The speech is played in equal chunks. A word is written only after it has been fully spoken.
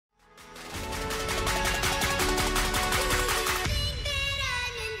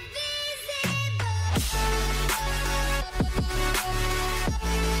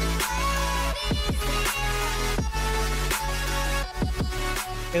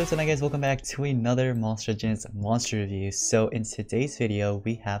what's up guys, welcome back to another Monster Legends monster review. So in today's video,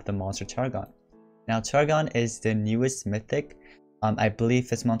 we have the monster Targon. Now Targon is the newest mythic. I believe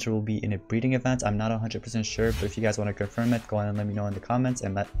this monster will be in a breeding event. I'm not 100% sure, but if you guys want to confirm it, go ahead and let me know in the comments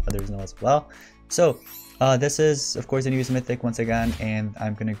and let others know as well. So this is of course the newest mythic once again, and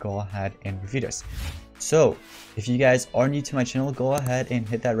I'm gonna go ahead and review this. So if you guys are new to my channel, go ahead and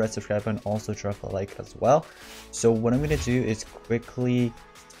hit that red subscribe button, also drop a like as well. So what I'm gonna do is quickly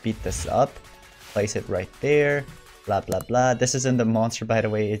speed this up, place it right there, blah blah blah. This isn't the monster, by the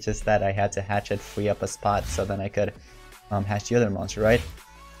way, it's just that I had to hatch it, free up a spot so then I could hatch the other monster right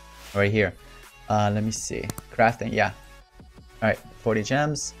here. Let me see, crafting, yeah. All right, 40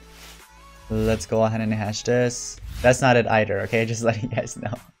 gems. Let's go ahead and hatch this. That's not it either, okay, just letting you guys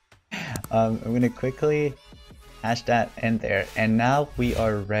know. I'm gonna quickly hatch that in there, and now we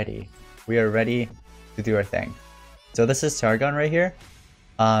are ready. We are ready to do our thing. So this is Targon right here.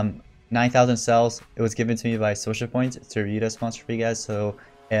 9,000 cells. It was given to me by Social Point to review this monster for you guys. So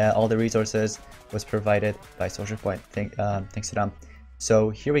all the resources was provided by Social Point. Thanks to them.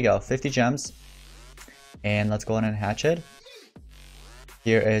 So here we go, 50 gems, and let's go ahead and hatch it.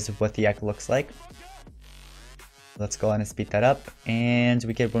 Here is what the egg looks like. Let's go ahead and speed that up, and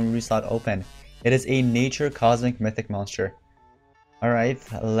we get one root slot open. It is a nature cosmic mythic monster. Alright,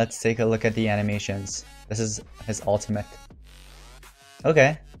 let's take a look at the animations. This is his ultimate.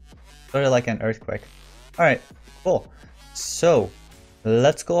 Okay, sort of like an earthquake. Alright, cool. So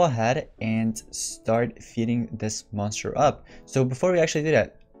let's go ahead and start feeding this monster up. So before we actually do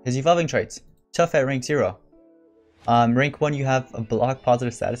that, his evolving traits: tough at rank 0. Rank 1, you have a block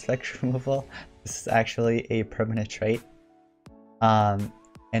positive status effect removal. This is actually a permanent trait. And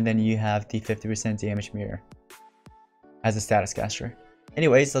then you have the 50% damage mirror as a status caster.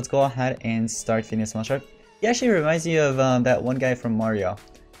 Anyways, let's go ahead and start feeding this monster. He actually reminds me of that one guy from Mario.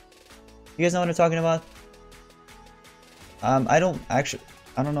 You guys know what I'm talking about? I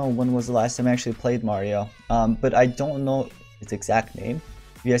don't know when was the last time I actually played Mario. But I don't know its exact name.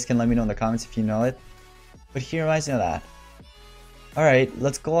 You guys can let me know in the comments if you know it. But he reminds me of that. Alright,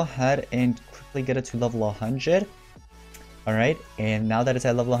 let's go ahead and quickly get it to level 100. Alright, and now that it's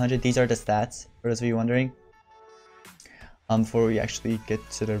at level 100, these are the stats, for those of you wondering. Before we actually get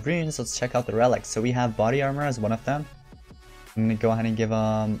to the runes, let's check out the relics. So we have body armor as one of them. I'm gonna go ahead and give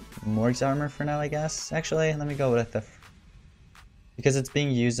Morg's armor for now, I guess. Actually, let me go with the... because it's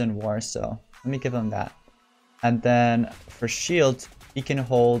being used in war, so let me give him that. And then for shield, he can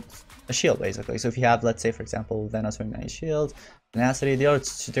hold a shield basically. So if you have, let's say for example, Venom 29 shield, tenacity,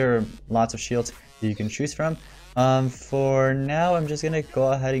 there are lots of shields that you can choose from. For now, I'm just gonna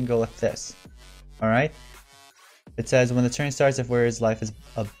go ahead and go with this. Alright, it says when the turn starts, if wearer's life is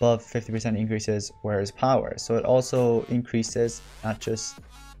above 50%, increases wearer's power. So it also increases, not just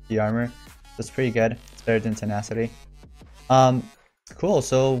the armor. So it's pretty good. It's better than tenacity. Cool,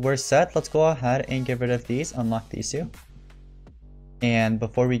 so we're set. Let's go ahead and get rid of these, unlock these two. And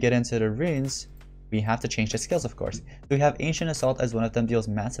before we get into the runes, we have to change the skills, of course. We have Ancient Assault as one of them, deals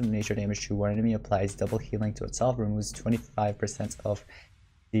massive nature damage to one enemy, applies double healing to itself, removes 25% of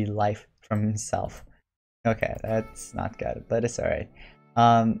the life from himself. Okay, that's not good, but it's alright.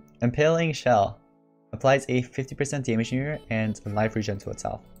 Impaling Shell applies a 50% damage mirror and a life regen to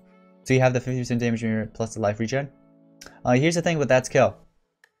itself. So you have the 50% damage mirror plus the life regen. Here's the thing with that skill.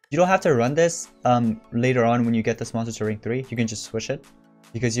 You don't have to run this later on when you get this monster to rank 3. You can just switch it,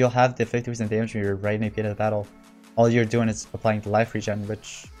 because you'll have the 50% damage when you're right in the beginning of the battle. All you're doing is applying the life regen,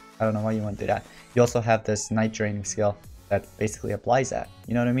 which I don't know why you want to do that. You also have this night draining skill that basically applies that.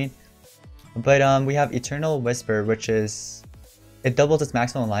 You know what I mean? But we have Eternal Whisper, which is... it doubles its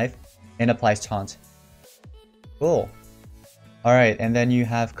maximum life and applies taunt. Cool. Alright, and then you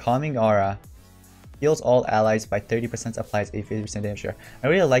have Calming Aura. Heals all allies by 30%, applies a 50% damage share. I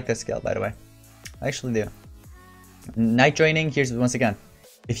really like this skill, by the way. I actually do. Night Draining, here's once again.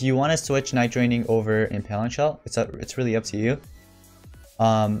 If you want to switch Night Draining over Impaling Shell, it's really up to you.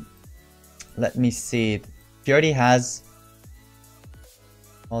 Let me see. He already has...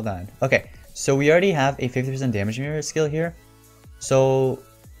 hold on. Okay, so we already have a 50% damage mirror skill here. So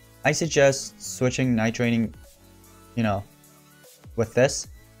I suggest switching Night Draining, you know, with this.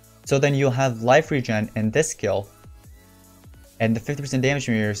 So then you'll have life regen in this skill, and the 50% damage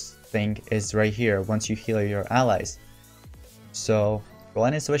mirrors thing is right here once you heal your allies. So go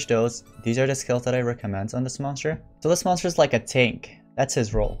ahead and switch those. These are the skills that I recommend on this monster. So this monster is like a tank. That's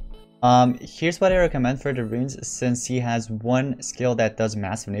his role. Here's what I recommend for the runes, since he has one skill that does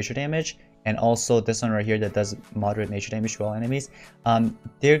massive nature damage, and also this one right here that does moderate nature damage to all enemies.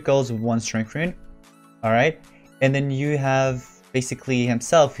 There goes one strength rune. Alright, and then you have basically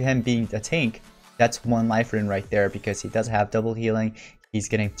himself, him being the tank, that's 1 life rune right there because he does have double healing. He's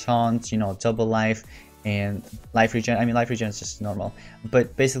getting taunts, you know, double life and life regen. I mean, life regen is just normal,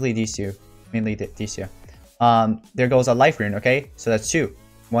 but basically these two, mainly these two. There goes a life rune, okay? So that's 2.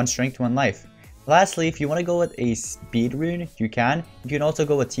 1 strength, 1 life. Lastly, if you want to go with a speed rune, you can. You can also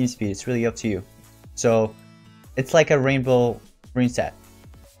go with team speed. It's really up to you. So it's like a rainbow rune set.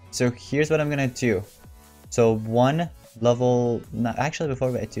 So here's what I'm gonna do. So 1 level, actually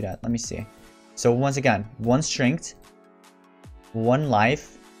before I do that, let me see. So once again, 1 strength, 1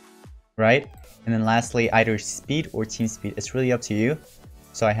 life, right? And then lastly, either speed or team speed. It's really up to you.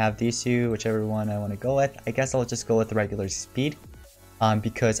 So I have these 2, whichever one I want to go with. I guess I'll just go with the regular speed.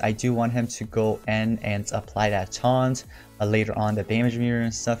 Because I do want him to go in and apply that taunt, later on the damage mirror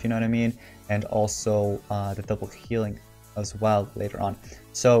and stuff, you know what I mean? And also the double healing as well later on.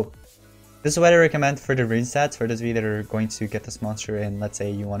 So this is what I recommend for the rune sets for those of you that are going to get this monster and let's say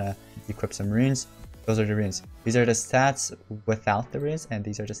you want to equip some runes. Those are the runes. These are the stats without the runes and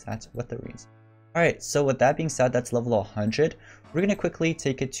these are the stats with the runes. Alright, so with that being said, that's level 100. We're going to quickly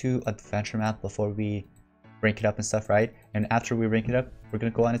take it to adventure map before we rank it up and stuff, right? And after we rank it up, we're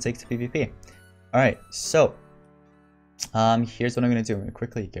going to go on and take it to PvP. Alright, so here's what I'm going to do. I'm going to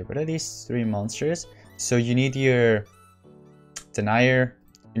quickly get rid of these 3 monsters. So you need your denier.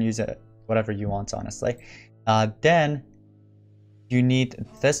 You can use it whatever you want, honestly. Then you need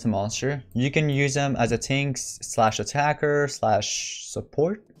this monster. You can use them as a tank slash attacker slash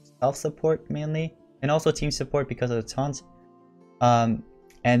support, self-support mainly, and also team support because of the taunt.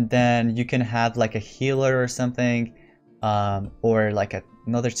 And then you can have like a healer or something, or like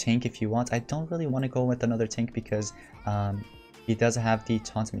another tank if you want. I don't really want to go with another tank because he does have the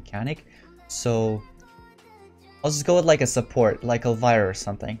taunt mechanic. So I'll just go with like a support, like Elvira or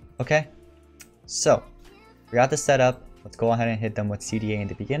something, okay? So we got this set up. Let's go ahead and hit them with CDA in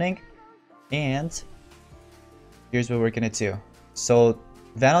the beginning. And here's what we're gonna do. So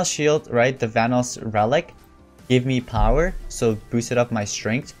Vanal's shield, right? The Vanal's relic give me power, so boosted up my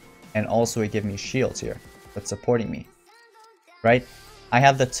strength, and also it give me shields here that's supporting me, right? I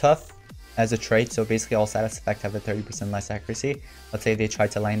have the tough as a trait, so basically all status effects have a 30% less accuracy. Let's say they try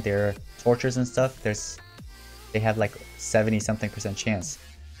to land their tortures and stuff, they have like 70-something% chance.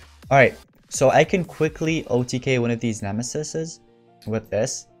 Alright, so I can quickly OTK one of these nemesises with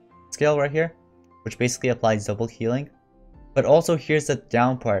this skill right here, which basically applies double healing. But also here's the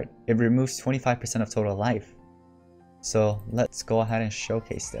down part, it removes 25% of total life. So let's go ahead and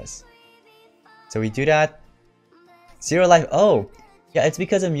showcase this. So we do that. 0 life. Oh, yeah, it's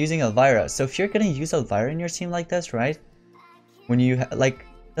because I'm using Elvira. So if you're gonna use Elvira in your team like this, right? When you like,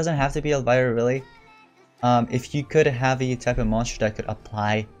 doesn't have to be Elvira really. If you could have a type of monster that could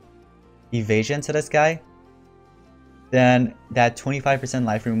apply evasion to this guy, then that 25%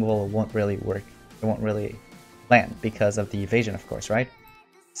 life removal won't really work. It won't really land because of the evasion, of course, right?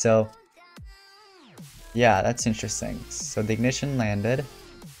 So yeah, that's interesting. So the ignition landed.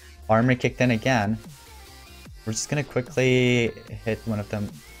 Armor kicked in again. We're just gonna quickly hit one of them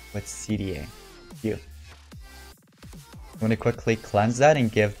with CDA. I'm gonna quickly cleanse that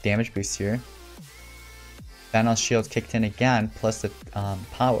and give damage boost here. Vanal's shield kicked in again, plus the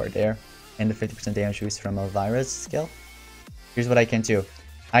power there, and the 50% damage boost from Elvira's skill. Here's what I can do.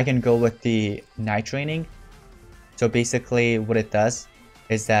 I can go with the night training. So basically what it does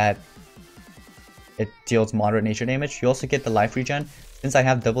is that it deals moderate nature damage. You also get the life regen. Since I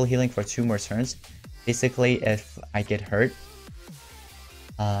have double healing for 2 more turns, basically if I get hurt,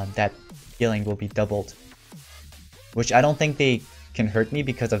 that healing will be doubled. Which I don't think they can hurt me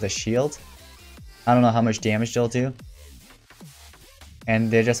because of the shield. I don't know how much damage they'll do. And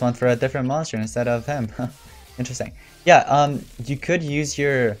they just went for a different monster instead of him. Interesting. Yeah, you could use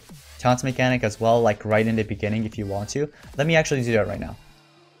your taunt mechanic as well, like right in the beginning if you want to. Let me actually do that right now.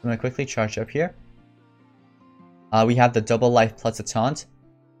 I'm gonna quickly charge up here. We have the double life plus the taunt.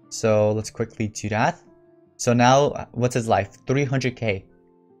 So let's quickly do that. So now, what's his life? 300k.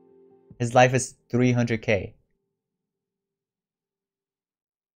 His life is 300k.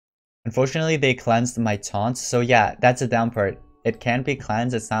 Unfortunately, they cleansed my taunt. So yeah, that's a down part. It can be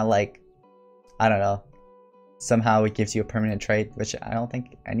cleansed. It's not like, I don't know, somehow it gives you a permanent trait, which I don't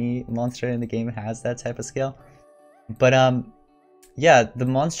think any monster in the game has that type of skill. But yeah, the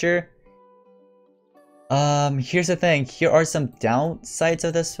monster, here's the thing. Here are some downsides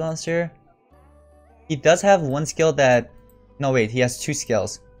of this monster. He does have one skill that, no wait, he has 2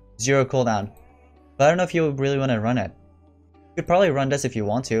 skills, 0 cooldown. But I don't know if you really want to run it. You could probably run this if you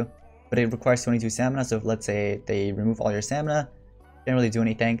want to, but it requires 22 stamina. So if, let's say they remove all your stamina, can't really do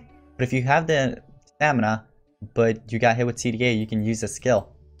anything. But if you have the stamina, but you got hit with CDA, you can use the skill.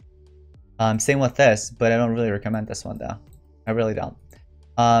 Same with this, but I don't really recommend this one though. I really don't.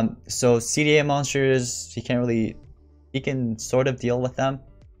 So CDA monsters, you can sort of deal with them,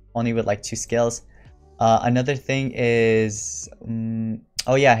 only with like 2 skills. Another thing is,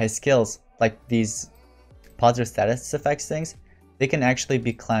 oh yeah, his skills, like these positive status effects things, they can actually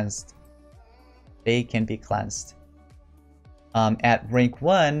be cleansed. They can be cleansed. At rank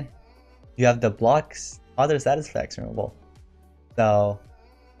 1, you have the blocks positive status effects removal. So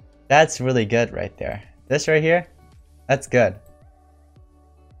that's really good right there. This right here, that's good.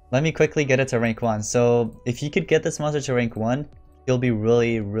 Let me quickly get it to rank 1. So if you could get this monster to rank 1, you'll be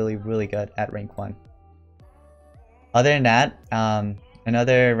really good at rank 1. Other than that, in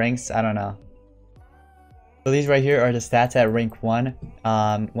other ranks, I don't know. So these right here are the stats at rank 1.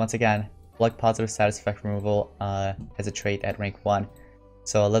 Once again, block positive status effect removal as a trait at rank 1.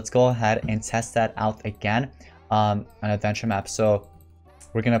 So let's go ahead and test that out again on adventure map. So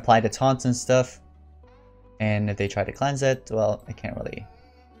we're gonna apply the taunts and stuff, and if they try to cleanse it, well, it can't really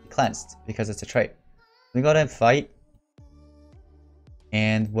be cleansed because it's a trait. Let me go ahead and fight,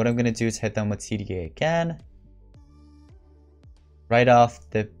 and what I'm gonna do is hit them with CDA again. Right off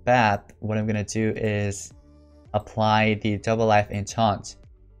the bat, what I'm gonna do is apply the double life and taunt.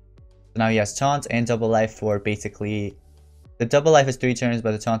 So now he has taunt and double life for basically, the double life is 3 turns,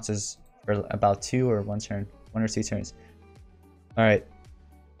 but the taunt is for about 2 or 1 turn, 1 or 2 turns. All right.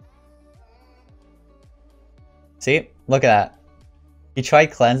 See, look at that. He tried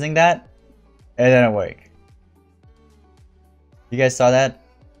cleansing that, it didn't work. You guys saw that?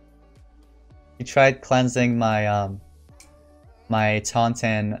 He tried cleansing my my taunt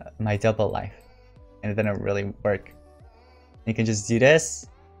and my double life, and it didn't really work. You can just do this.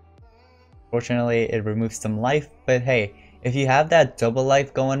 Fortunately, it removes some life, but hey, if you have that double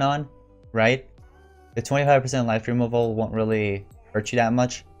life going on, right? The 25% life removal won't really hurt you that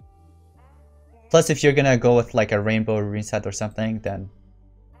much. Plus, if you're gonna go with like a rainbow reset or something, then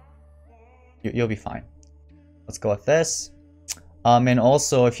you'll be fine. Let's go with this. And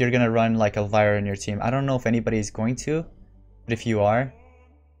also, if you're gonna run like Elvira in your team, I don't know if anybody's going to, but if you are,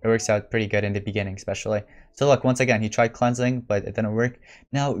 it works out pretty good in the beginning, especially. So look, once again, he tried cleansing, but it didn't work.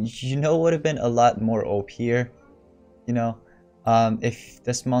 Now, you know what would have been a lot more OP here? You know, if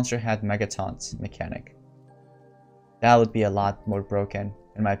this monster had Mega Taunt mechanic. That would be a lot more broken,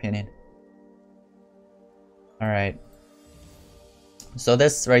 in my opinion. Alright. So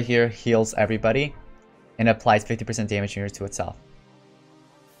this right here heals everybody and applies 50% damage meter to itself.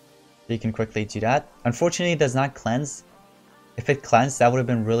 So you can quickly do that. Unfortunately, it does not cleanse. If it cleansed, that would have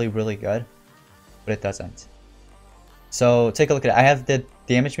been really good. But it doesn't. So take a look at it. I have the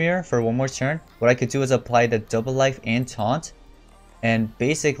damage mirror for 1 more turn. What I could do is apply the double life and taunt. And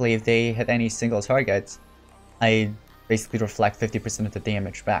basically, if they hit any single target, I basically reflect 50% of the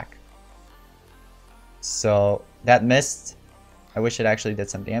damage back. So that missed. I wish it actually did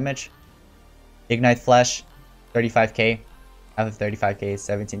some damage. Ignite Flash, 35k. Out of 35k is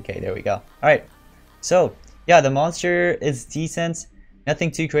 17k. There we go. Alright. So, yeah, the monster is decent.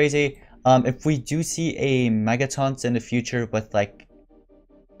 Nothing too crazy. If we do see a Mega Taunt in the future with like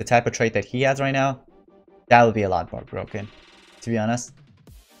the type of trait that he has right now, that would be a lot more broken, to be honest.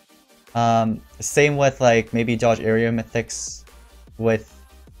 Same with like maybe dodge area mythics with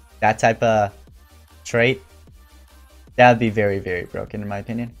that type of trait. That would be very broken in my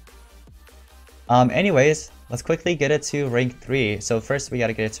opinion. Anyways, let's quickly get it to rank 3. So first we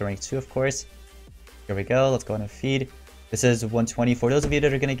gotta get it to rank 2, of course. Here we go. Let's go ahead and feed. This is 120. For those of you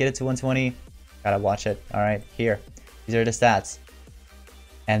that are gonna get it to 120, gotta watch it. Alright, here. These are the stats.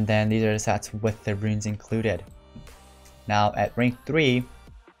 And then these are the stats with the runes included. Now at rank 3,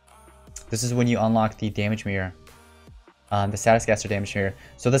 this is when you unlock the damage mirror. The status caster damage mirror.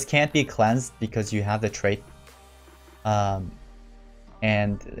 So this can't be cleansed because you have the trait.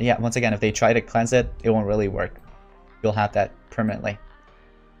 And yeah, once again, if they try to cleanse it, it won't really work. You'll have that permanently.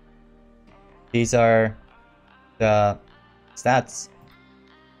 These are the stats.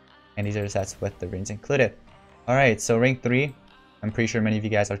 And these are the stats with the runes included. Alright, so rank 3. I'm pretty sure many of you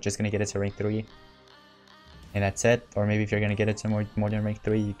guys are just going to get it to rank 3. And that's it. Or maybe if you're going to get it to more than rank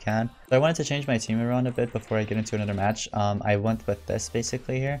 3, you can. So I wanted to change my team around a bit before I get into another match. I went with this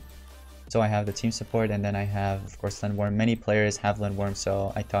basically here. So I have the team support, and then I have, of course, Lindworm. Many players have Lindworm,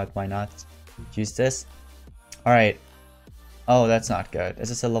 so I thought, why not use this? Alright. Oh, that's not good. Is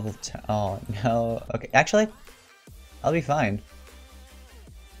this a level 10? Oh, no. Okay, actually, I'll be fine.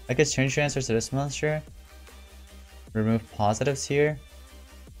 I could change transfers to this monster. Remove positives here.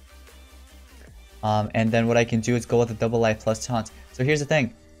 And then what I can do is go with the double life plus taunt. So here's the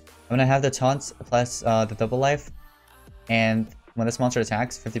thing. I'm gonna have the taunt plus the double life, and when this monster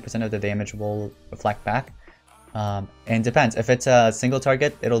attacks, 50% of the damage will reflect back. And depends. If it's a single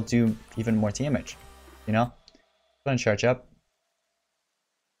target, it'll do even more damage. You know? Go and charge up.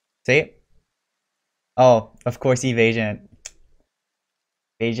 See? Oh, of course, evasion.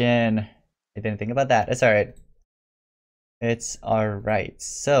 Evasion. I didn't think about that. It's alright. It's alright.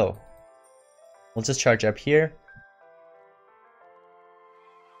 So, we'll just charge up here.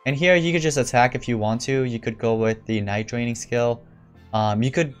 And here, you could just attack if you want to. You could go with the Night Draining skill.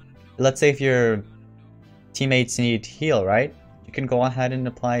 You could, let's say if your teammates need heal, right? You can go ahead and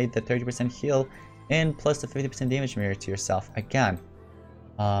apply the 30% heal and plus the 50% damage mirror to yourself again.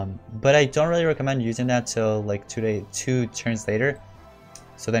 But I don't really recommend using that till like 2 turns later.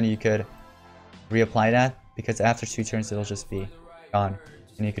 So then you could reapply that, because after 2 turns it'll just be gone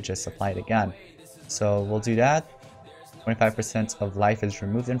and you could just apply it again. So we'll do that. 25% of life is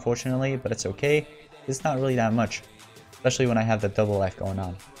removed, unfortunately, but it's okay. It's not really that much, especially when I have the double life going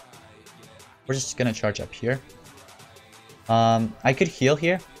on. We're just gonna charge up here. I could heal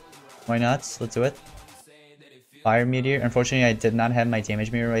here. Why not? Let's do it. Fire Meteor. Unfortunately, I did not have my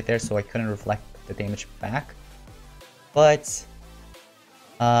damage mirror right there, so I couldn't reflect the damage back. But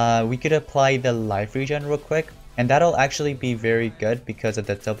we could apply the life regen real quick, and that'll actually be very good because of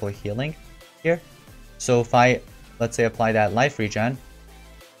the double healing here. So if I, let's say, apply that life regen,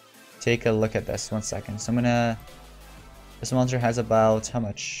 take a look at this. 1 second. So I'm gonna. This monster has about how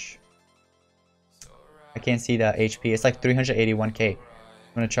much? I can't see the HP. It's like 381k. I'm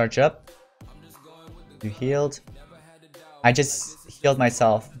gonna charge up. You healed. I just healed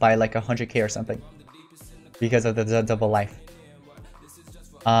myself by like 100k or something because of the double life.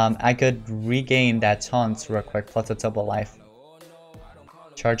 I could regain that taunt real quick plus a double life.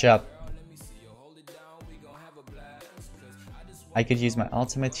 Charge up. I could use my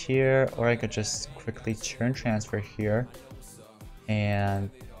ultimate here, or I could just quickly turn transfer here and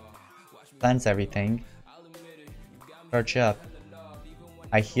cleanse everything. Charge up.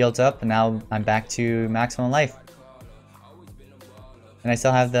 I healed up, and now I'm back to maximum life. And I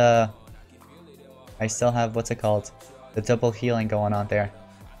still have what's it called? The double healing going on there.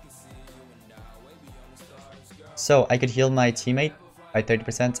 So I could heal my teammate by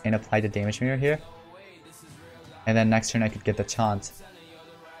 30% and apply the damage mirror here. And then next turn I could get the taunt.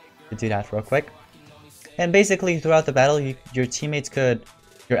 To do that real quick. And basically throughout the battle, your teammates could,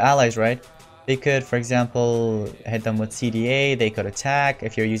 your allies, right? They could, for example, hit them with CDA, they could attack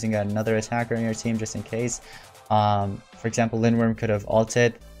if you're using another attacker in your team just in case. For example, Lindworm could have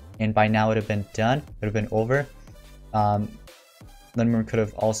ulted, and by now it would have been done, it would have been over. Lindworm could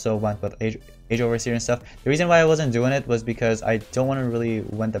have also went with Age Overseer and stuff. The reason why I wasn't doing it was because I don't want to really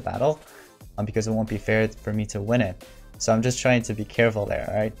win the battle, because it won't be fair for me to win it. So I'm just trying to be careful there,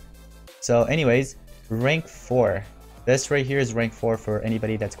 alright? So anyways, rank 4. This right here is rank 4 for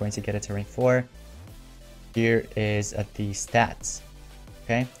anybody that's going to get it to rank 4. Here is the stats.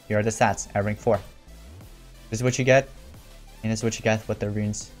 Okay, here are the stats at rank 4. This is what you get, and this is what you get with the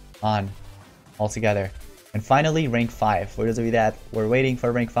runes on all together. And finally, rank 5. For those of you that were waiting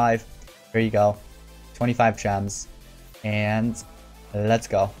for rank 5, here you go. 25 gems. And let's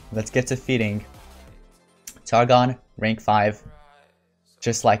go. Let's get to feeding Targon, rank 5.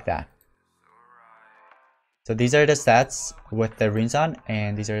 Just like that. So these are the stats with the runes on,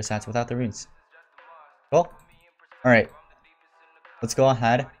 and these are the stats without the runes. Cool. Alright. Let's go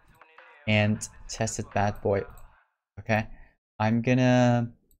ahead and test this bad boy. Okay. I'm gonna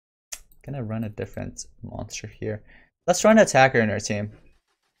run a different monster here. Let's run attacker in our team.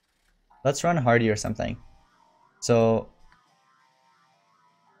 Let's run Hardy or something. So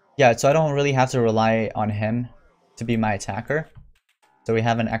yeah, so I don't really have to rely on him to be my attacker. So we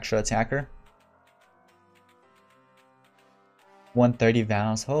have an extra attacker. 130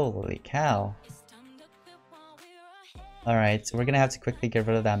 Vows, holy cow. Alright, so we're gonna have to quickly get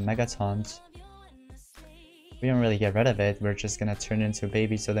rid of that Megataunt. We don't really get rid of it, we're just gonna turn it into a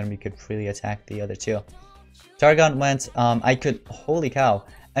baby so then we could freely attack the other two. Targon went, holy cow.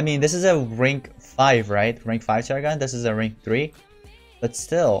 I mean, this is a rank 5, right? Rank 5 Targon, this is a rank 3. But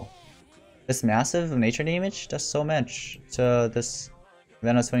still, this massive nature damage does so much to this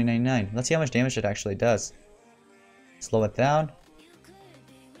Venom 2099. Let's see how much damage it actually does. Slow it down.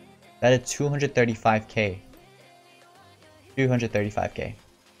 That is 235k. 235k.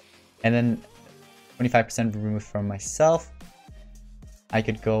 And then 25% removed from myself. I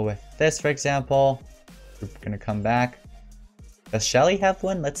could go with this, for example. We're gonna come back. Does Shelly have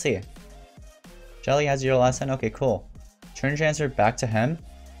one? Let's see. Shelly has 0 last time. Okay, cool. Turn transfer back to him.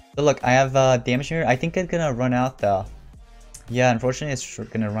 So look, I have damage here. I think I'm gonna run out the Yeah, unfortunately it's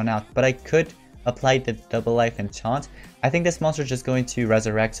gonna run out, but I could apply the double life and taunt. I think this monster is just going to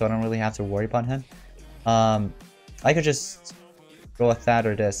resurrect, so I don't really have to worry about him. I could just go with that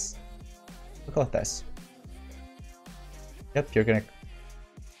or this. We'll go with this. Yep, you're gonna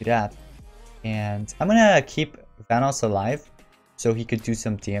do that. And I'm gonna keep Vanoss alive so he could do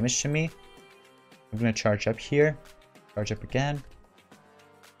some damage to me. I'm gonna charge up here. Charge up again.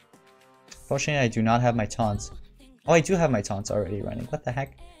 Fortunately, I do not have my taunts. Oh, I do have my taunts already running. What the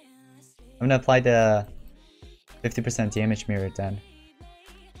heck? I'm gonna apply the 50% damage mirror then.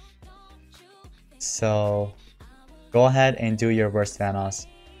 So, go ahead and do your worst Vanoss.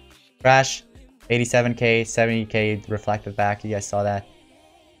 Crash, 87k, 70k reflected back. You guys saw that.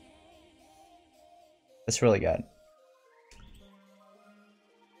 That's really good.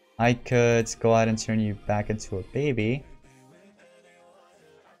 I could go ahead and turn you back into a baby.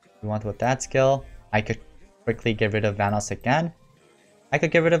 If you want with that skill, I could quickly get rid of Vanoss again. I could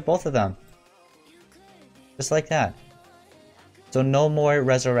get rid of both of them. Just like that. So no more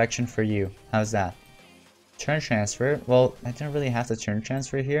resurrection for you. How's that? Turn transfer. Well, I didn't really have to turn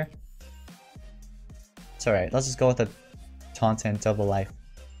transfer here. It's alright. Let's just go with a taunt and double life.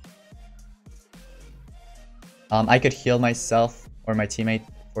 I could heal myself or my teammate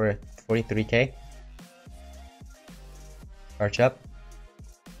for 43k. Charge up.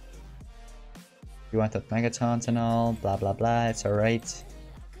 You want the mega taunt and all, blah blah blah, it's alright.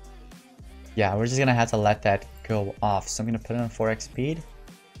 Yeah, we're just gonna have to let that go off. So I'm gonna put it on 4x speed.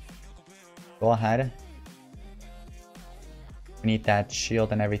 Go ahead. We need that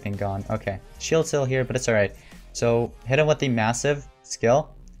shield and everything gone. Okay, shield's still here, but it's alright. So hit him with the massive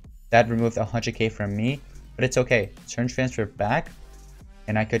skill. That removed 100k from me, but it's okay. Turn transfer back,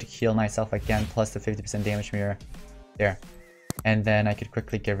 and I could heal myself again, plus the 50% damage mirror. There. And then I could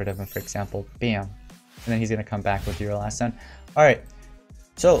quickly get rid of him, for example. Bam. And then he's gonna come back with your last turn. Alright.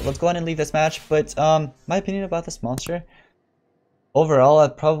 So let's go ahead and leave this match. But my opinion about this monster. Overall,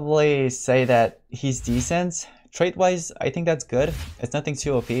 I'd probably say that he's decent. Trait-wise, I think that's good. It's nothing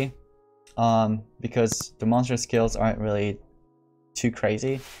too OP. Because the monster skills aren't really too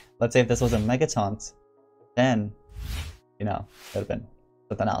crazy. Let's say if this was a Mega Taunt, then, you know, it would have been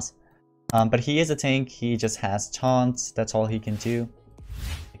something else. But he is a tank, he just has taunts, that's all he can do.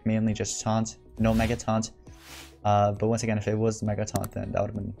 Like, mainly just taunt, no Mega Taunt. But once again, if it was Mega Taunt, then that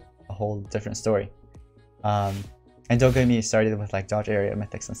would have been a whole different story. And don't get me started with like dodge area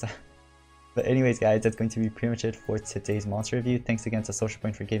mythics and stuff. But anyways guys, that's going to be pretty much it for today's monster review. Thanks again to Social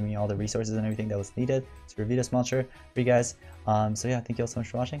Point for giving me all the resources and everything that was needed to review this monster for you guys. So yeah, thank you all so much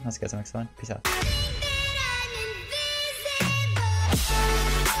for watching. I'll see you guys next one. Peace out.